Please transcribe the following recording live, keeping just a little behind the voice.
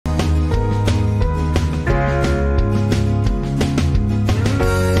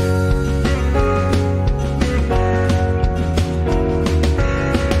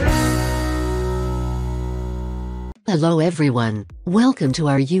Hello everyone, welcome to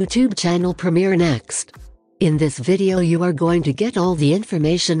our YouTube channel Premiere Next. In this video you are going to get all the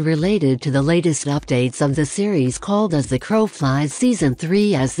information related to the latest updates of the series called As the Crow Flies Season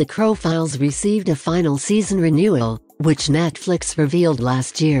 3, as The Crow Files received a final season renewal, which Netflix revealed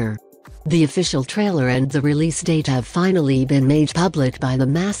last year. The official trailer and the release date have finally been made public by the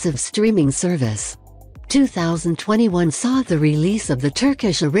massive streaming service. 2021 saw the release of the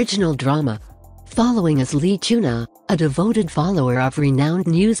Turkish original drama. Following Asli Tuna, a devoted follower of renowned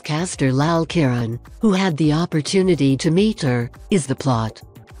newscaster Lal Kiran, who had the opportunity to meet her, is the plot.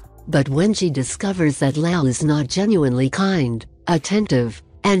 But when she discovers that Lal is not genuinely kind, attentive,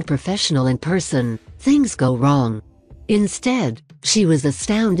 and professional in person, things go wrong. Instead, she was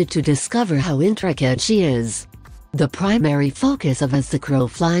astounded to discover how intricate she is. The primary focus of As the Crow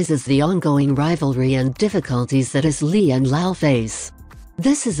Flies is the ongoing rivalry and difficulties that Asli and Lal face.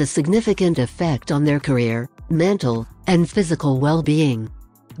 This has a significant effect on their career, mental, and physical well-being.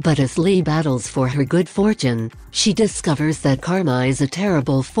 But as Asli battles for her good fortune, she discovers that karma is a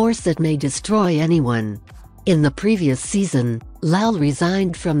terrible force that may destroy anyone. In the previous season, Lal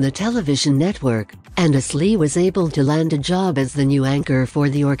resigned from the television network, and Asli was able to land a job as the new anchor for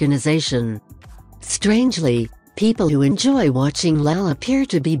the organization. Strangely, people who enjoy watching Lal appear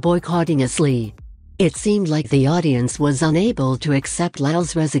to be boycotting Asli. It seemed like the audience was unable to accept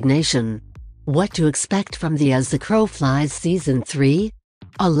Lal's resignation. What to expect from the As the Crow Flies Season 3?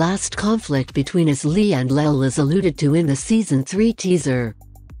 A last conflict between Asli and Lal is alluded to in the Season 3 teaser.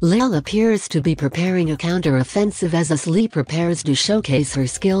 Lal appears to be preparing a counter-offensive as Asli prepares to showcase her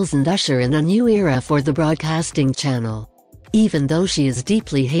skills and usher in a new era for the broadcasting channel. Even though she is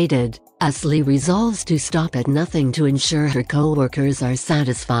deeply hated, Asli resolves to stop at nothing to ensure her co-workers are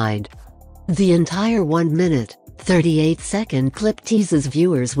satisfied. The entire 1-minute, 38-second clip teases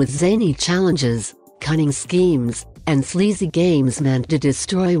viewers with zany challenges, cunning schemes, and sleazy games meant to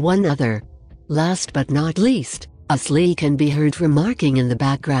destroy one another. Last but not least, Asli can be heard remarking in the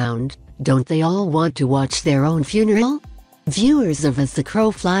background, "Don't they all want to watch their own funeral?" Viewers of As the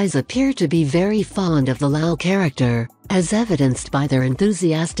Crow Flies appear to be very fond of the Lal character, as evidenced by their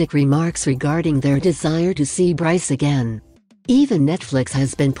enthusiastic remarks regarding their desire to see Bryce again. Even Netflix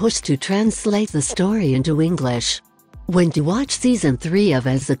has been pushed to translate the story into English. When to watch Season 3 of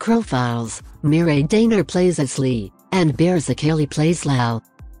As the Crow Files, Miray Daner plays Asli, and Berzakali plays Lal.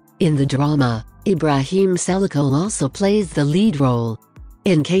 In the drama, Ibrahim Selikol also plays the lead role.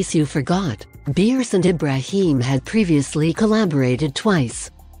 In case you forgot, Beers and Ibrahim had previously collaborated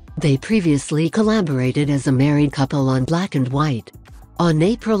twice. They previously collaborated as a married couple on Black and White. On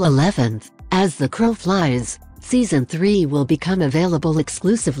April 11th, As the Crow Flies, Season 3 will become available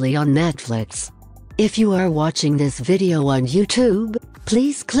exclusively on Netflix. If you are watching this video on YouTube,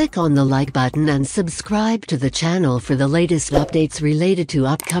 please click on the like button and subscribe to the channel for the latest updates related to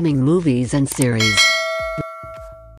upcoming movies and series.